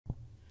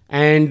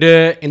And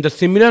in the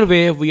similar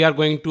way, we are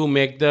going to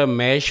make the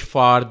mesh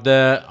for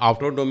the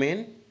outer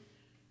domain.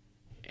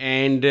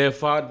 And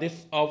for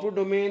this outer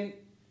domain,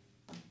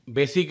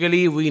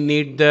 basically we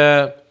need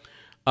the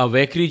a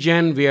wake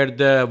region where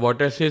the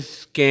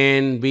vortices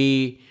can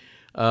be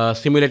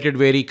simulated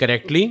very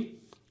correctly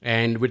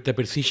and with the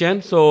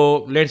precision.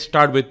 So let's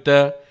start with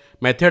the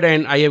method,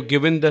 and I have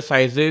given the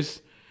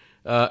sizes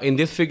in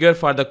this figure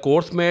for the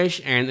coarse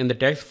mesh and in the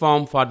text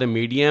form for the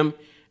medium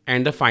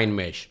and the fine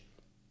mesh.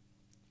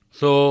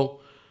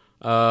 So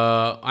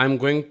I'm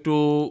going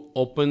to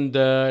open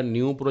the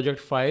new project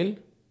file.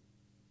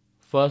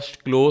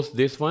 First close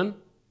this one.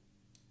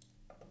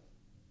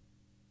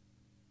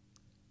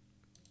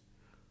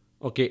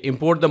 Okay,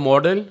 import the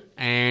model,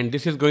 and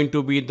this is going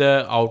to be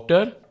the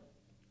outer,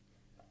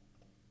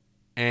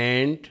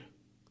 and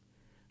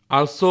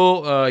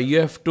also you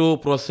have to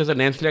process a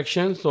name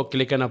selection, so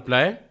click and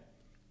apply.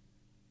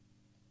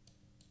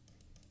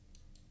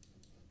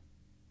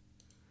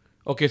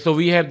 Okay, so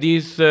we have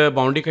these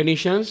boundary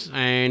conditions,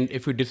 and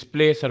if you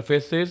display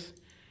surfaces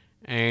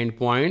and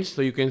points,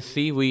 so you can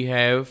see we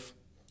have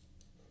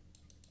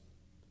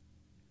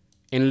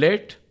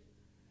inlet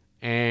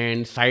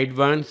and side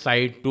 1,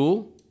 side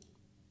 2,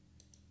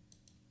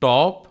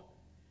 top,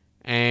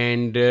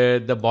 and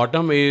the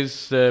bottom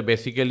is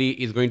basically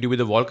is going to be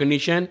the wall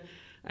condition,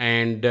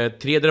 and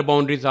 3 other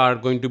boundaries are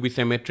going to be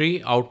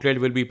symmetry. Outlet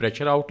will be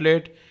pressure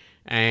outlet,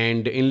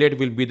 and inlet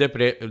will be the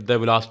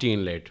velocity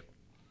inlet.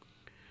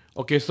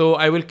 Okay, so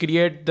I will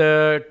create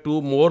the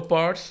 2 more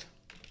parts,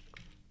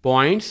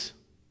 points.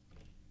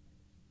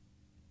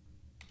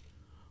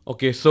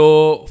 Okay,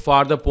 so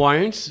for the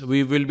points,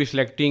 we will be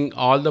selecting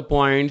all the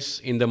points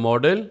in the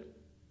model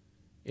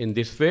in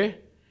this way.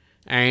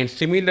 And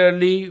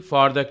similarly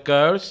for the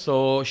curves,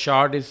 so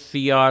short is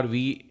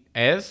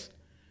CRVS,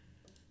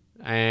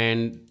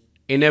 and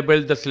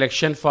enable the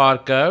selection for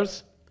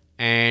curves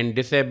and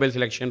disable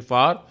selection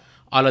for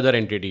all other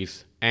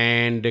entities,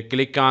 and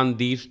click on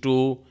these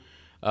 2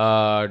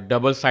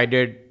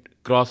 double-sided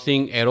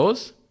crossing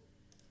arrows,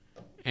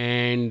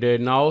 and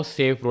now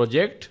save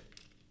project.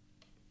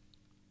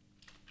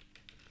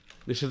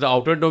 This is the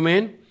outer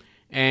domain.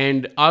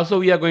 And also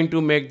we are going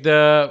to make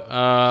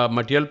the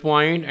material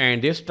point,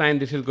 and this time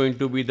this is going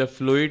to be the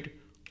fluid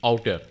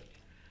outer.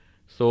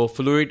 So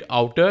fluid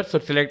outer, so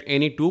select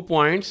any 2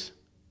 points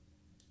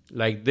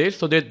like this,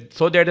 so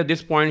that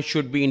this point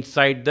should be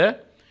inside the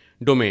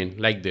domain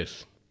like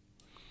this.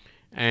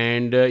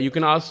 And you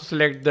can also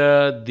select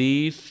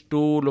these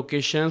 2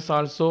 locations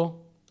also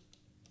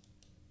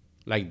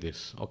like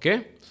this.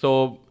 Okay,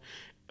 so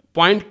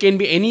point can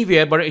be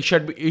anywhere, but it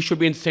should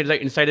be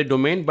inside the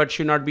domain, but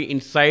should not be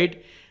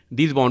inside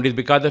these boundaries,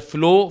 because the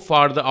flow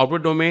for the outer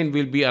domain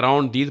will be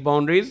around these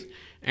boundaries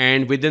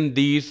and within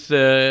these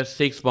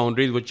 6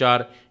 boundaries, which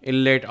are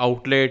inlet,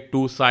 outlet,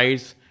 2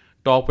 sides,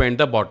 top and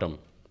the bottom.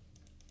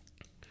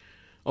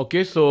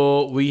 Okay,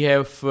 so we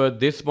have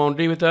this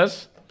boundary with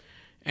us,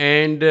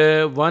 and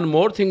one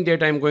more thing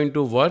that I'm going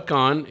to work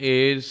on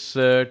is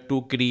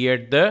to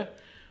create the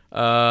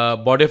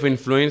body of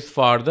influence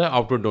for the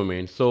outer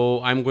domain.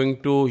 So I'm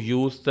going to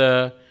use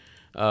the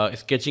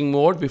sketching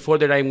mode. Before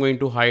that, I'm going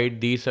to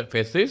hide these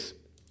faces.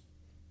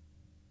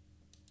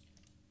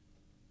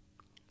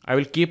 I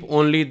will keep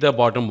only the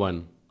bottom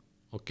one.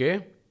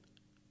 Okay.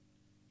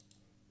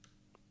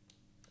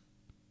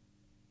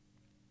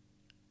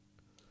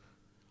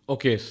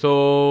 Okay,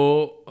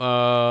 so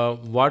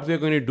what we are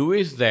going to do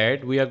is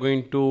that we are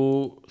going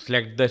to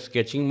select the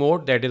sketching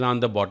mode that is on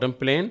the bottom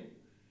plane,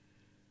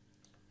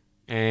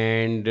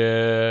 and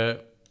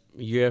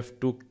you have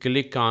to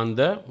click on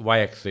the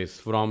y-axis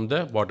from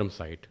the bottom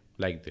side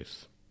like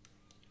this.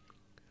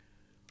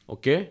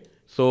 Okay,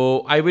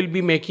 so I will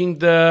be making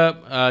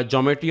the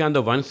geometry on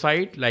the one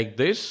side like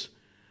this.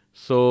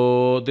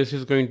 So this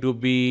is going to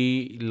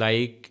be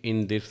like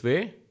in this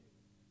way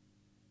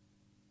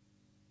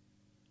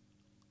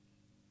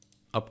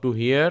up to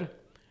here,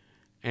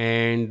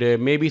 and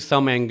maybe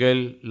some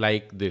angle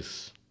like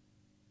this.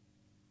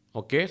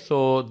 Okay,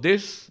 so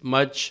this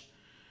much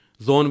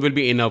zone will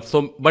be enough.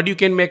 So, but you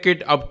can make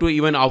it up to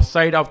even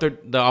outside of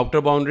the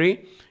outer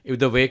boundary. If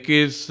the wake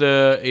is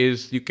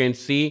you can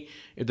see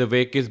if the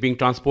wake is being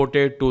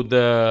transported to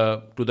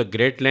the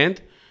great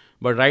length.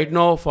 But right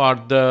now for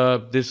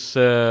this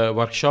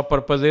workshop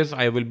purposes,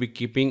 I will be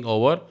keeping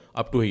over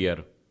up to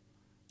here.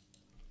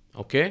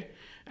 Okay,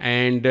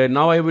 and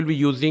now I will be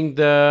using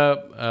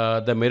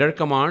the mirror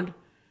command,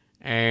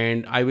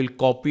 and I will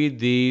copy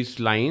these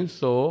lines.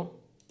 So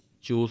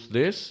choose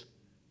this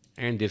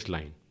and this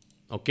line.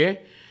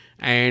 Okay,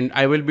 and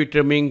I will be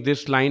trimming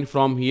this line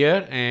from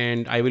here,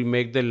 and I will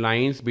make the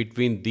lines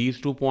between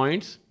these 2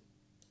 points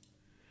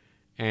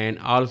and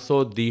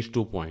also these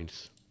 2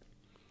 points.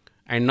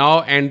 And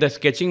now end the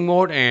sketching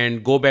mode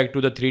and go back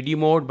to the 3D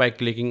mode by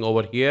clicking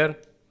over here.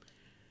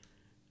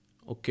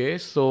 Okay,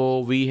 so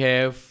we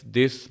have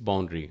this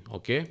boundary.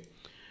 Okay,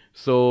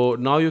 so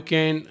now you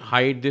can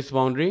hide this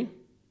boundary.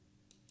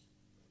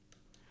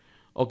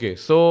 Okay,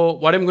 so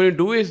what I'm going to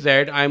do is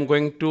that I'm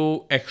going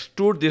to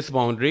extrude this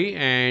boundary,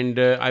 and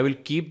I will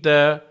keep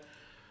the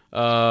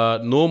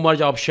no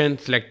merge option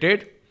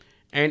selected,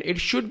 and it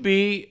should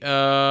be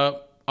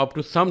up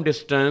to some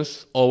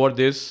distance over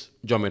this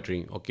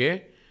geometry.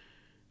 Okay,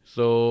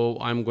 so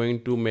I'm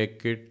going to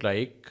make it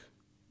like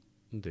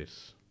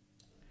this.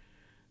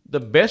 The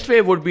best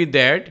way would be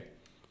that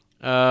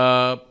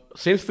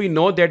since we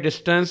know that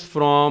distance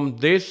from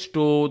this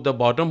to the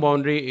bottom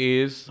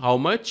boundary is how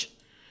much,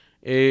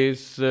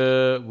 is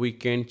we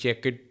can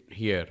check it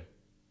here,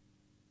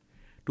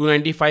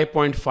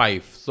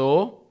 295.5.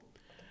 So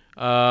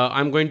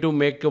I'm going to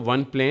make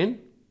one plane,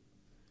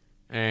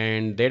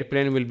 and that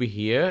plane will be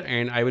here,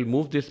 and I will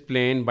move this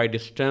plane by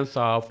distance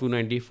of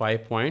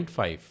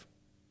 295.5.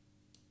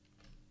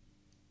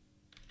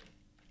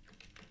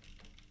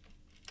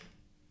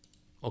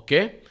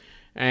 Okay,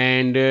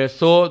 and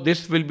so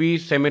this will be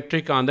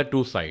symmetric on the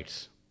two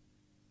sides.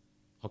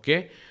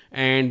 Okay,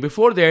 and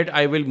before that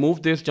I will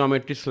move this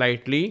geometry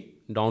slightly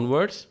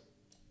downwards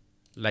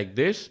like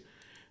this,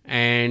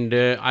 and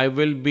I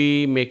will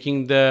be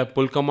making the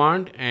pull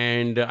command,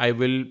 and I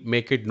will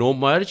make it no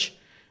merge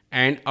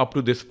and up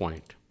to this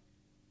point.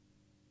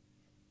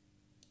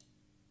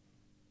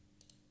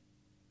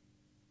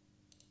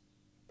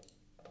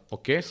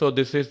 Okay, so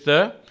this is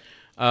the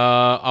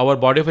our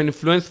body of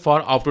influence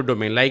for outer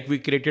domain, like we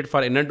created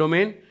for inner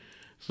domain.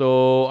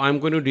 So I'm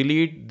going to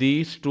delete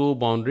these two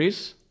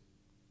boundaries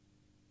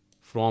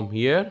from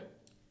here,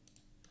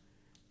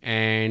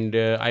 and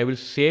I will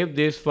save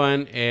this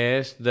one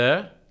as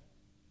the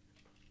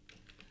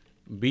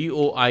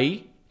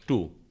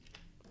BOI2.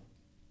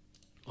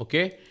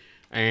 Okay,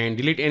 and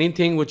delete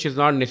anything which is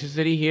not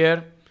necessary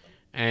here,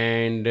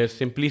 and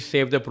simply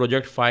save the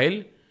project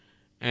file,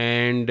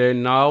 and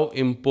now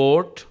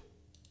import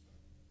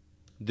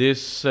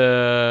this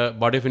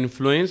body of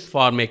influence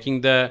for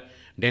making the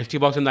density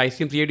box in the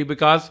ICM 380,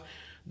 because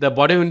the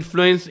body of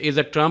influence is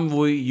a term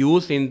we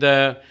use in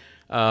the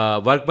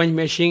workbench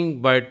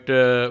meshing, but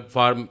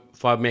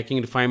for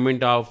making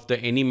refinement of the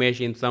any mesh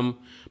in some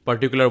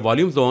particular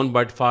volume zone.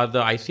 But for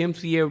the ICM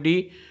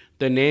CFD,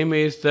 the name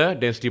is the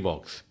density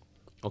box.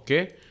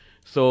 Okay,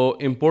 so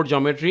import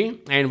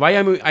geometry, and why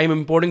I'm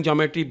importing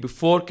geometry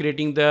before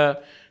creating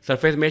the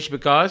surface mesh,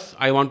 because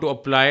I want to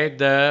apply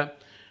the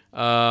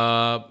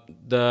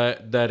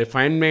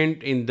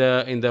refinement in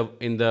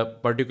the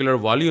particular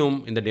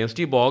volume in the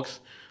density box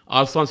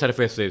also on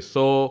surfaces.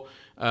 So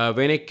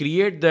when I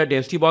create the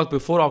density box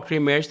before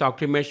Octremesh, the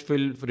Octremesh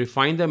will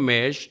refine the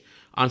mesh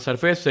on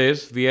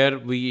surfaces where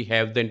we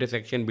have the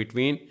intersection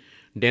between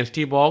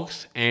density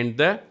box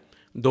and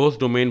those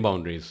domain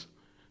boundaries.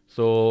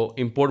 So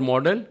import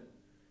model,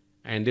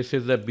 and this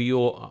is the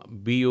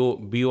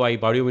BOI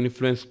body of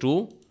influence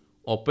 2,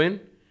 open,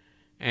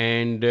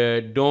 and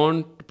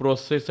don't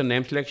process the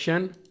name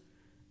selection,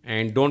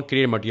 and don't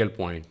create material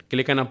point.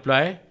 Click and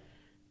apply,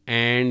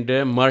 and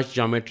merge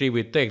geometry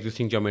with the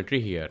existing geometry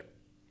here.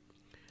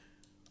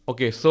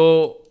 Okay,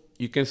 so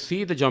you can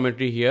see the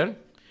geometry here.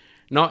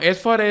 Now,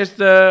 as far as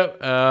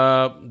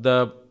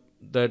the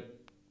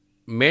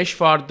mesh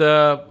for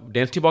the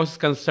density box is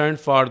concerned,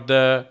 for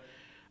the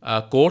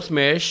coarse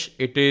mesh,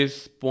 it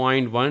is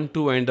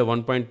 0.12 and the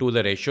 1.2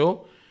 the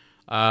ratio.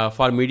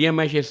 For medium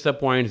mesh, it's the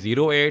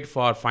 0.08.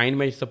 For fine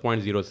mesh, it's the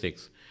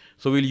 0.06.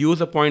 So we'll use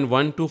a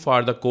 0.12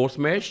 for the coarse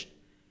mesh,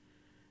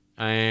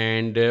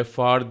 and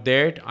for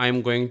that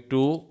I'm going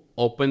to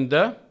open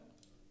the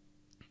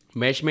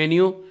mesh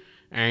menu,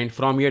 and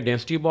from here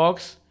density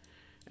box,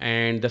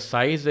 and the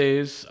size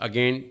is,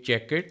 again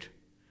check it,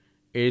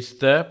 is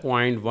the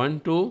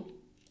 0.12,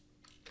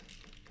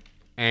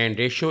 and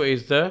ratio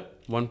is the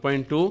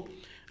 1.2,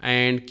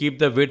 and keep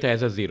the width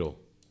as a 0.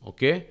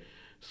 Okay,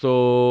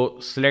 so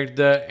select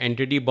the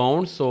entity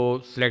bounds,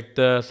 so select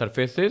the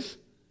surfaces,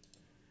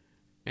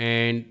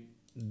 and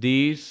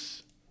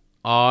these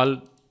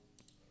all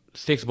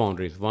 6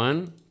 boundaries,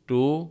 1,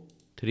 2,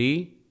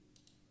 3,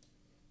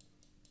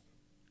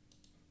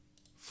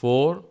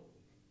 4,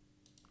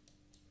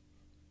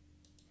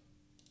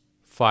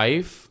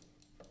 5,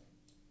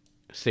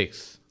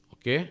 6.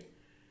 Okay,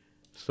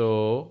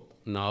 so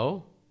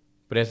now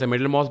press the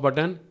middle mouse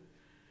button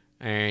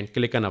and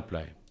click and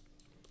apply.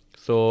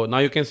 So now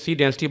you can see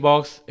density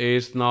box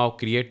is now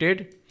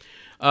created.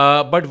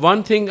 But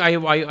one thing I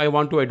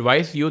want to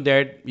advise you,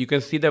 that you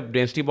can see the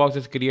density box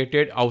is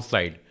created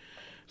outside.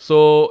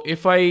 So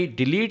if I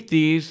delete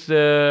these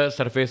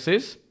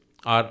surfaces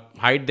or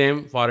hide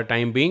them for a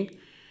time being,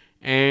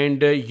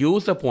 and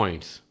use the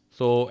points,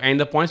 so, and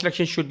the point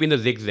selection should be in the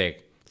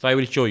zigzag. So I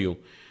will show you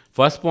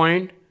first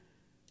point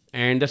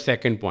and the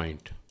second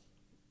point.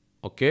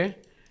 Okay,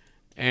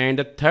 and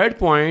the third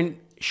point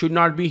should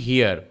not be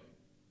here,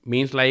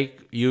 means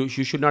like you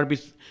should not be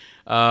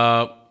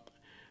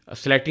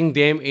selecting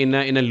them in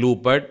a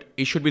loop, but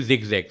it should be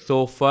zigzag.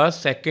 So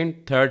first,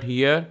 second, third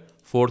here,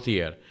 fourth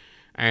here,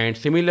 and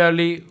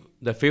similarly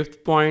the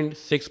fifth point,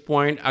 sixth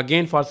point,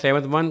 again for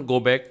seventh one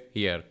go back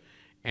here,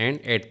 and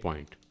eighth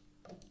point.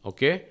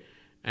 Okay,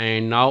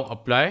 and now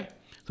apply.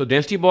 So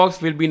density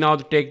box will be now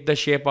to take the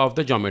shape of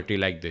the geometry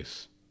like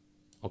this.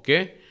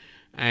 Okay.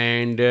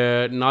 And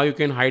now you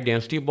can hide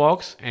density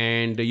box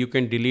and you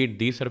can delete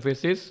these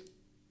surfaces.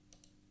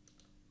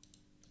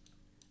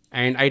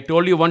 And I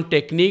told you one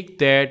technique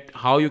that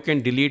how you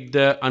can delete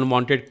the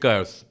unwanted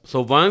curves.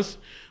 So once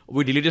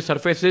we delete the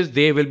surfaces,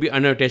 they will be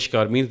unattached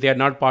curve, means they are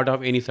not part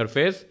of any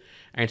surface.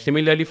 And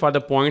similarly for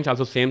the points,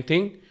 also same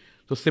thing.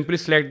 So simply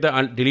select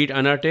the delete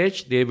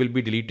unattached, they will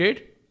be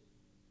deleted.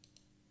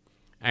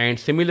 And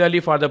similarly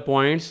for the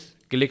points,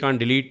 click on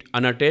delete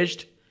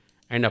unattached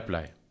and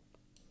apply.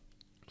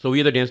 So we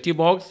have the density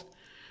box,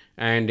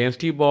 and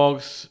density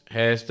box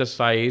has the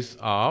size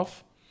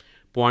of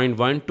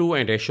 0.12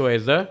 and ratio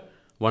as a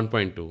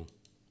 1.2.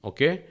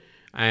 Okay,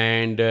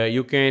 and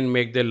you can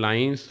make the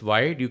lines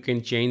wide. You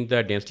can change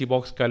the density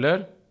box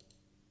color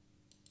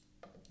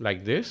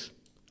like this.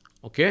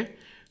 Okay,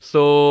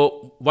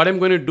 so what I'm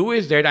going to do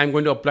is that I'm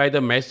going to apply the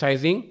mesh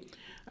sizing,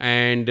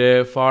 and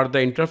for the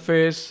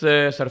interface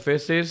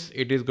surfaces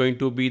it is going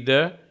to be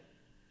the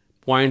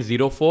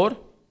 0.04.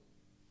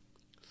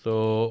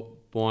 So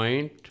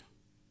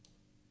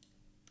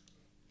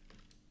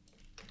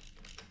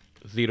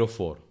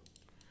 0.04.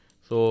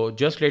 So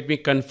just let me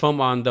confirm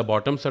on the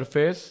bottom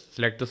surface,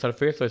 select the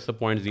surface, so it's a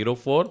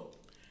 0.04,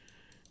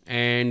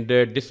 and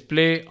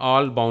display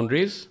all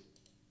boundaries.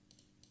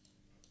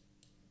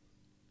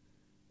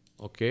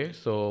 Okay,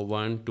 so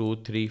 1, 2,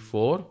 3,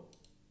 4,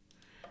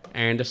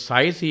 and the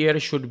size here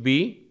should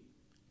be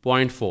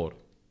 0.4.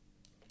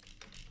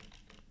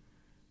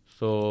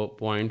 So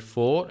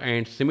 0.4,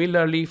 and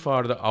similarly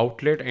for the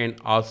outlet and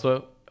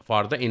also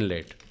for the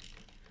inlet.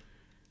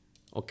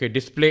 Okay,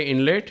 display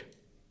inlet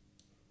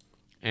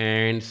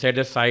and set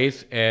the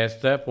size as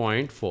the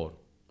 0.4.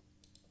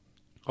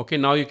 Okay,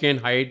 now you can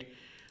hide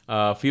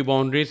few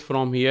boundaries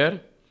from here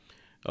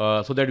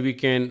so that we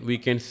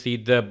can see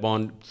the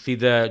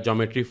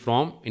geometry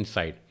from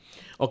inside.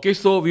 Okay,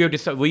 so we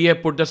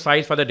have put the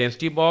size for the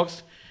density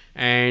box,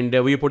 and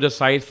we put the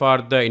size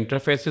for the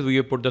interfaces. We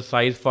have put the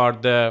size for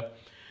the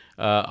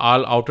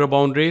all outer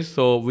boundaries.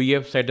 So we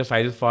have set the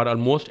sizes for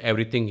almost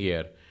everything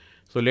here.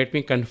 So let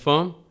me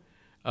confirm.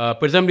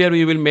 Prism layer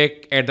we will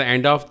make at the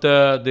end of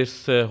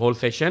this whole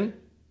session.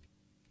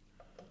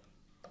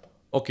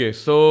 Okay,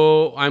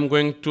 so I'm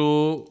going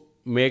to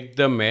make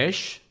the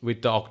mesh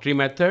with the octree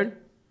method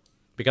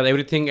because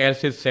everything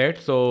else is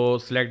set. So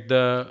select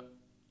the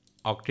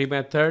octree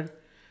method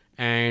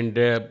and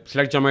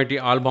select geometry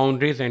all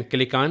boundaries and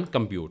click on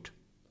compute.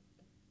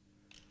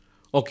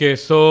 Okay,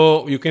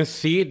 so you can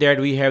see that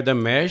we have the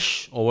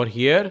mesh over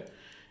here,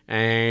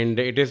 and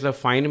it is a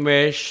fine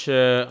mesh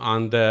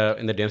in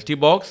the density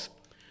box.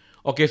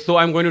 Okay, so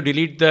I'm going to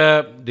delete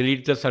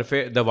the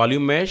surface, the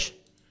volume mesh,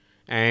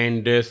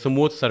 and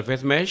smooth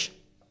surface mesh.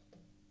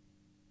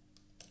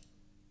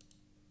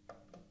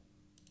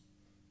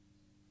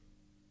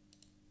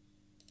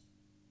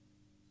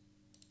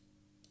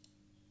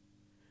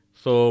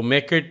 So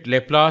make it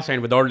Laplace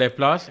and without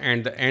Laplace,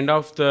 and the end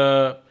of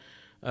the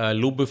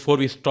loop before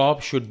we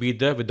stop should be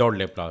the without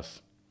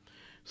Laplace.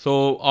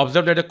 So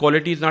observe that the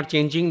quality is not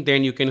changing,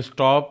 then you can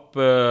stop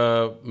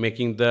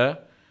making the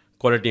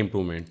quality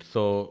improvement.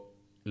 So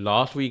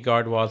last we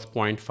got was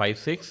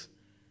 0.56.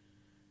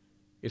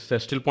 It's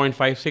still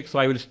 0.56, so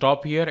I will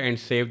stop here and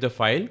save the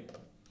file.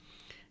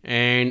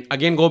 And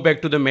again go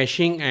back to the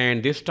meshing,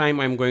 and this time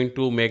I'm going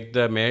to make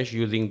the mesh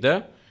using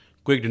the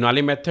quick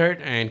Denali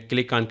method and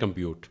click on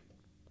compute.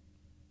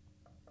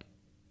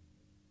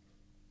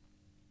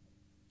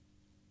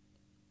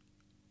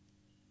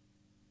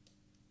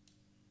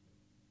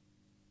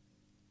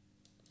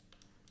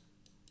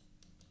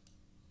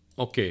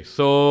 Okay,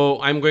 so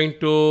I'm going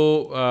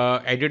to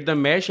edit the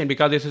mesh, and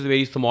because this is a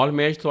very small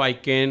mesh, so I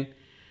can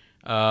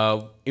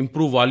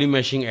improve volume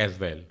meshing as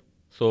well.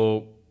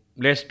 So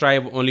let's try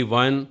only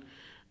one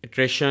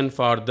iteration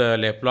for the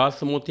Laplace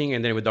smoothing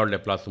and then without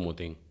Laplace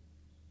smoothing.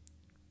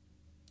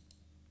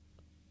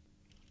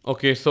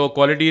 Okay, so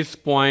quality is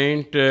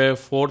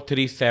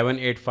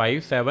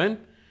 0.437857,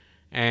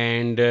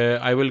 and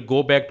I will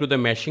go back to the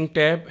meshing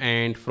tab,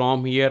 and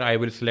from here I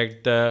will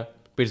select the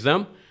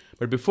prism.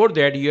 But before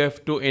that, you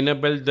have to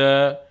enable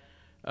the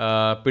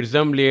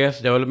prism layers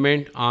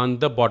development on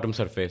the bottom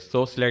surface.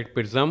 So select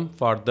prism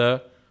for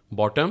the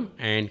bottom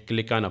and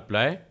click on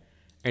apply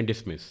and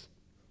dismiss.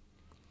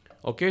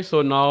 Okay,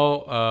 so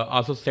now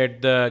also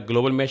set the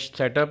global mesh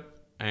setup,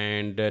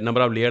 and number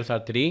of layers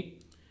are 3,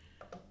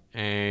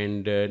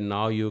 and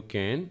now you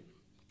can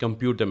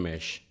compute the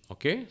mesh.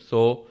 Okay,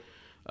 so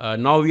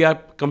now we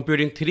are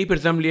computing 3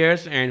 prism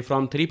layers, and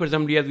from 3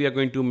 prism layers we are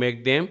going to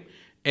make them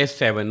as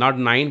 7, not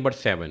 9 but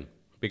 7,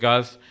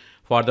 because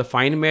for the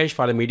fine mesh,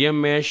 for the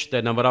medium mesh,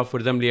 the number of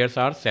prism layers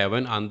are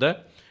 7 on the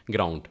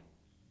ground.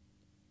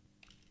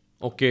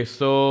 Okay,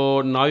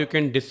 so now you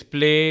can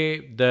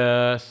display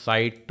the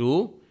side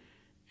 2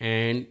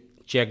 and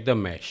check the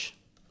mesh.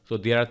 So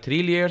there are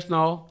 3 layers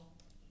now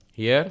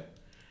here.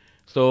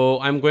 So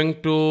I'm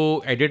going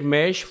to edit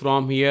mesh.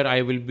 From here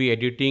I will be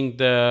editing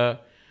the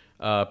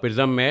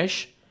prism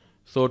mesh.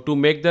 So to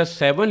make the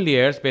 7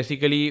 layers,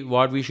 basically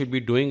what we should be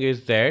doing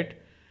is that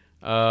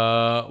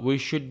we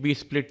should be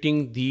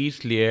splitting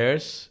these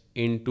layers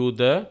into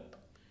the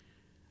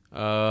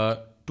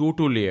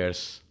two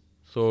layers.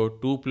 So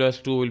 2 plus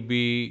 2 will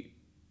be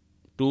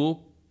 2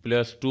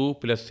 plus 2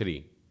 plus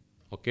 3.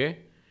 Okay.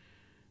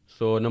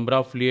 So number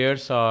of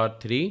layers are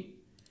 3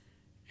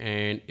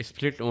 and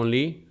split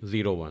only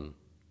 0, 1.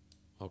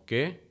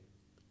 Okay.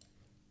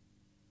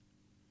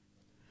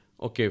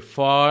 Okay.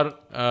 For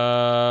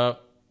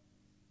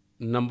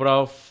number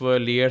of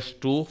layers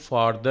 2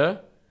 for the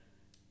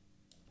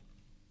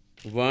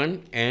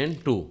 1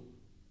 and 2.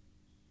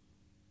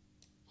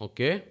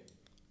 Okay.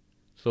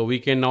 So we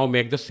can now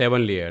make the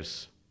 7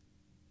 layers.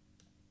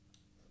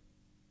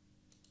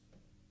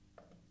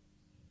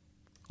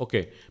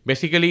 Okay.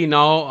 Basically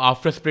now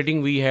after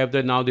splitting we have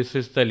the, now this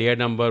is the layer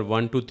number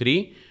 1, 2,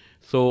 3.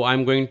 So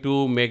I'm going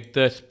to make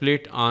the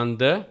split on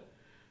the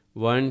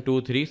 1,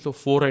 2, 3. So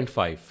 4 and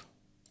 5.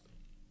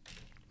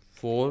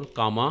 4,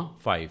 comma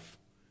 5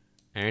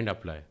 and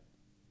apply.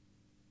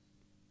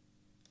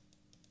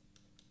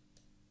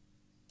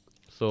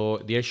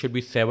 So there should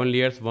be 7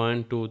 layers,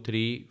 1, 2,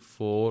 3,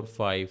 4,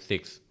 5,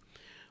 6.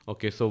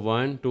 Okay, so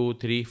 1, 2,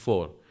 3,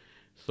 4.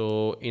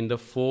 So in the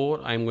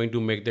 4, I'm going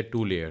to make the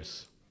 2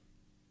 layers.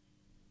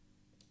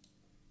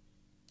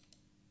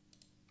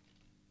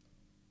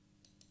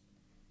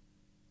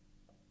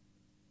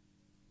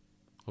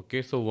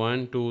 Okay, so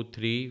 1, 2,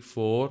 3,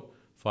 4,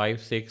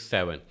 5, 6,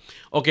 7.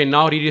 Okay,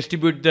 now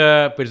redistribute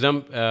the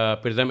prism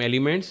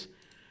elements,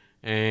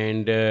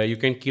 and you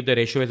can keep the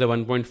ratio as a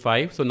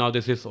 1.5. So now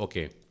this is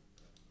okay.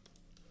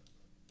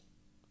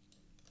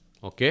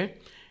 Okay,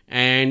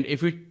 and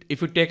if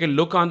you take a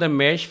look on the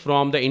mesh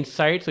from the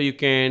inside, so you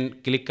can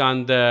click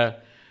on the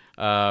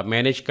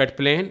manage cut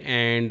plane,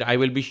 and I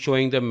will be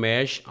showing the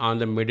mesh on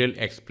the middle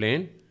X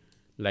plane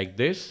like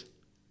this.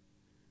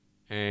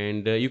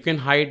 And you can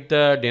hide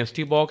the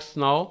density box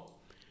now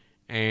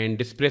and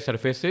display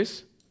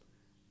surfaces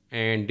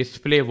and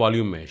display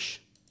volume mesh.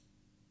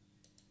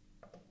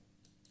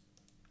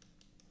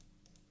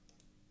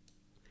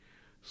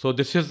 So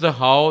this is the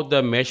how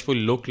the mesh will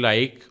look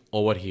like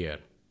over here.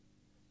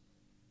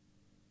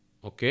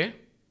 Okay.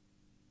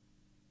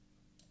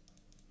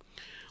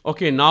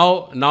 Okay,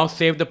 now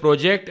save the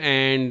project,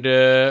 and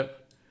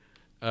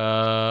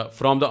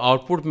from the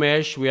output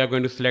mesh we are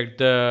going to select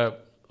the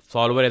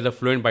solver as a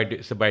fluent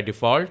by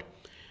default.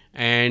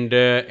 And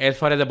as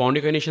far as the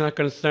boundary conditions are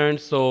concerned,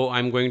 so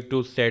I'm going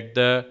to set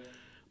the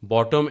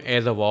bottom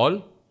as a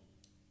wall.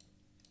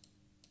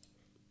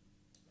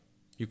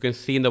 You can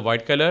see in the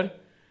white color,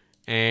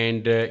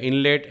 and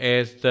inlet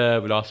as the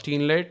velocity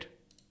inlet.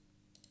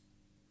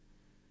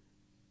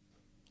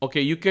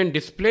 Okay, you can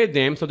display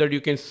them so that you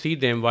can see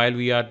them while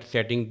we are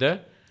setting the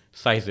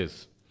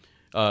sizes,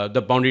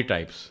 the boundary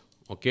types.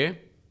 Okay,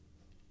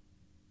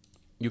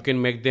 you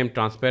can make them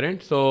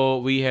transparent. So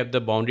we have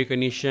the boundary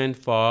condition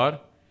for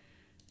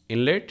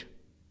inlet.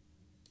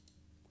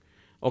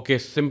 Okay,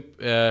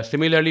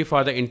 similarly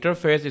for the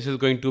interface, this is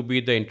going to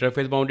be the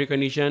interface boundary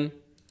condition,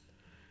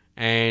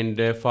 and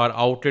for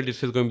outlet,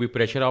 this is going to be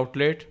pressure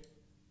outlet.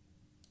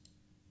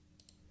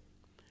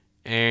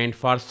 And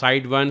for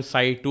side 1,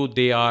 side 2,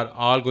 they are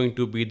all going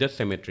to be the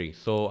symmetry.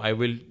 So I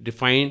will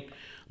define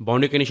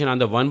boundary condition on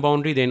the one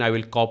boundary, then I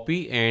will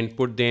copy and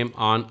put them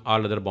on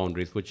all other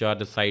boundaries, which are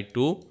the side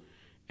 2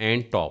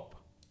 and top.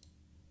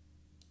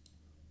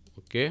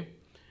 Okay,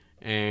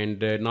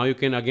 and now you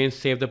can again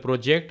save the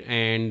project,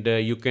 and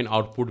you can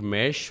output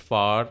mesh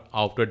for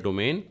outer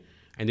domain,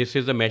 and this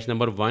is the mesh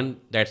number 1,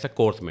 that's a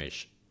coarse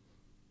mesh.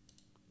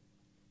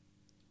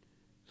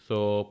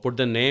 So put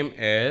the name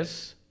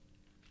as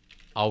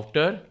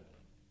outer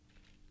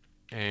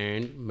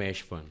and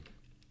mesh 1.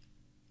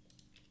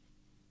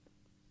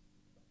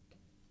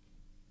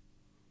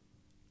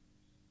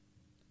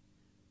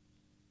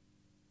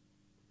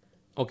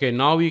 Okay,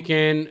 now we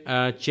can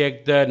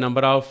check the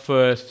number of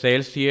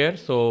cells here.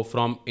 So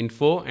from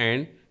info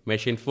and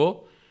mesh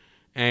info,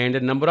 and the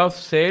number of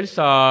cells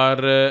are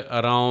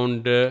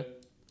around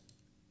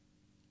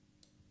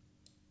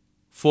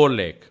 4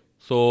 lakh.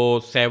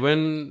 So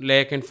 7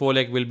 lakh and 4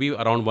 lakh will be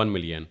around 1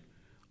 million.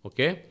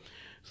 Okay,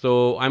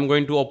 so I'm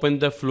going to open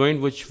the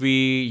Fluent which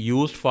we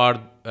used for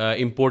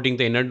importing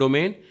the inner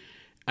domain.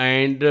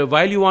 And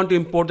while you want to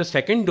import the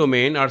second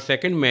domain or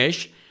second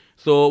mesh,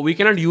 so we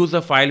cannot use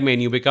the file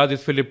menu because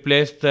this will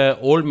replace the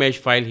old mesh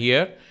file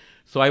here.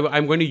 So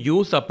I'm going to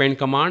use append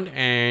command,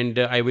 and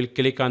I will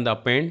click on the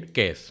append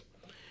case,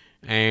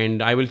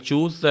 and I will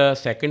choose the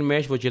second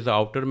mesh, which is the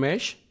outer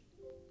mesh.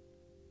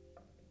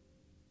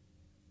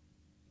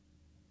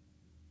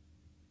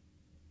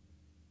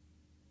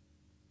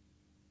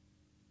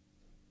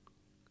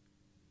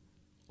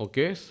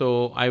 Okay,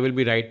 so I will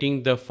be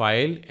writing the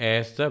file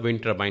as the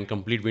wind turbine,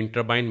 complete wind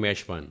turbine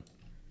mesh 1.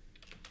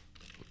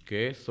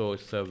 Okay, so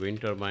it's a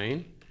wind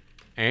turbine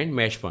and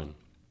mesh 1.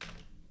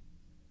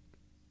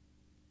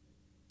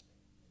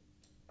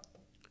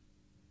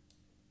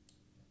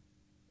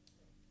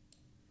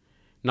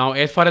 Now,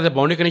 as far as the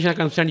boundary condition are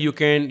concerned, you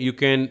can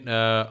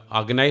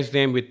organize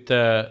them with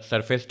the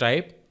surface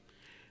type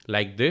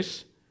like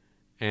this,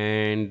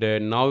 and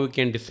now you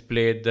can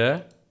display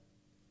the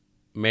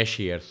mesh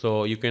here.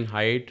 So you can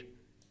hide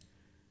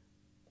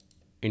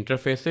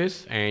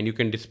interfaces, and you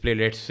can display,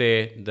 let's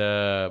say,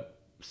 the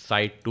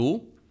side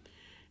 2,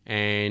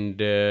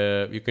 and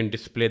you can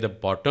display the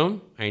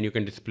bottom, and you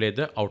can display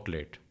the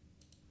outlet.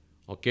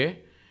 Okay,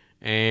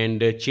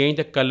 and change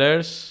the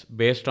colors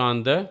based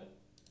on the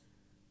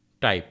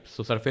type,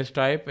 so surface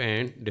type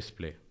and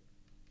display.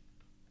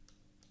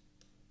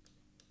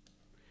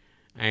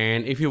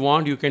 And if you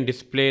want, you can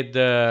display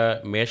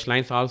the mesh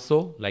lines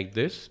also like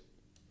this.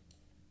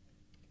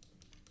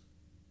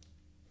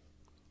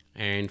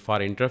 And for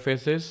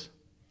interfaces,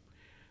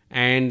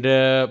 and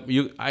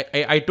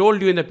I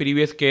told you in the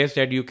previous case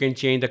that you can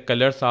change the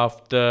colors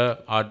of the,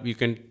 or you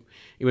can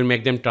even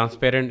make them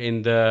transparent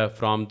in the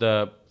from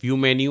the view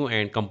menu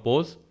and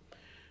compose.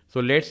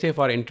 So let's say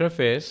for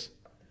interface,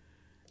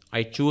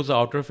 I choose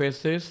outer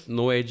faces,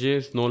 no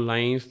edges, no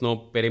lines, no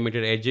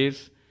perimeter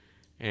edges,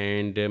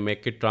 and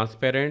make it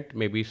transparent,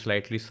 maybe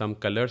slightly some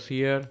colors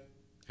here,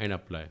 and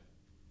apply.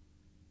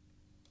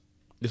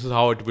 This is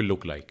how it will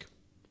look like.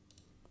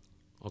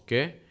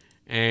 Okay,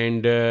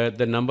 and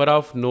the number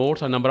of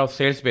nodes or number of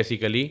cells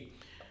basically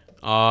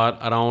are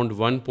around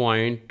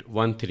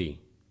 1.13.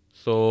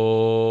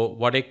 So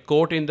what I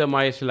quote in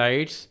my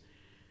slides,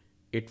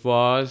 it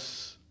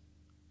was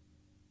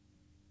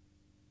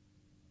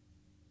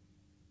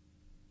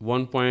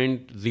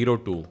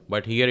 1.02,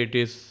 but here it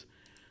is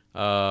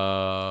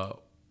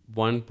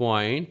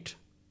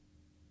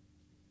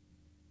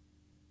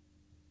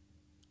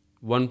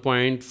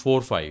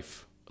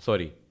 1.45,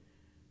 sorry,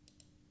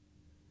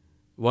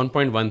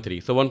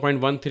 1.13. So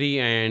 1.13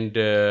 and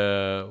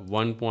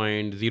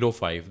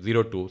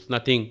 1.0502. It's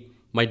nothing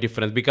much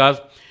difference, because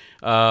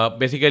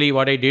basically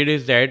what I did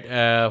is that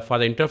for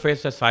the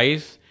interface, the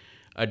size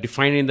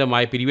defined in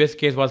my previous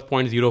case was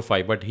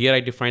 0.05, but here I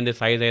defined the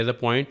size as a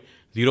 0.04.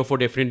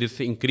 Definitely this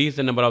increase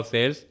the number of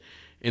cells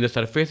in the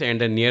surface and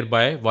the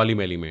nearby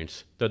volume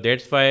elements. So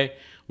that's why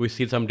we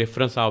see some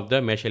difference of the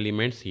mesh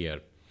elements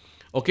here.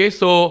 Okay,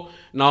 so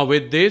now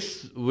with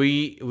this,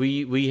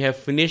 we have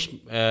finished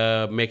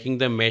making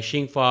the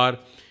meshing for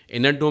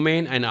inner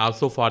domain and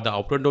also for the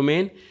outer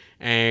domain.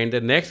 And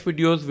the next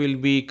videos will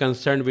be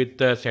concerned with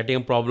setting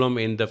a problem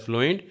in the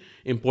Fluent,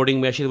 importing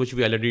meshes, which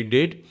we already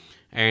did,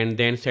 and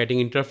then setting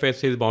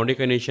interfaces, boundary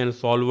conditions,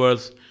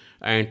 solvers,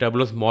 and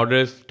turbulence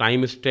models,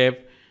 time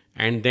step,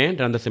 and then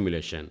run the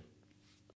simulation.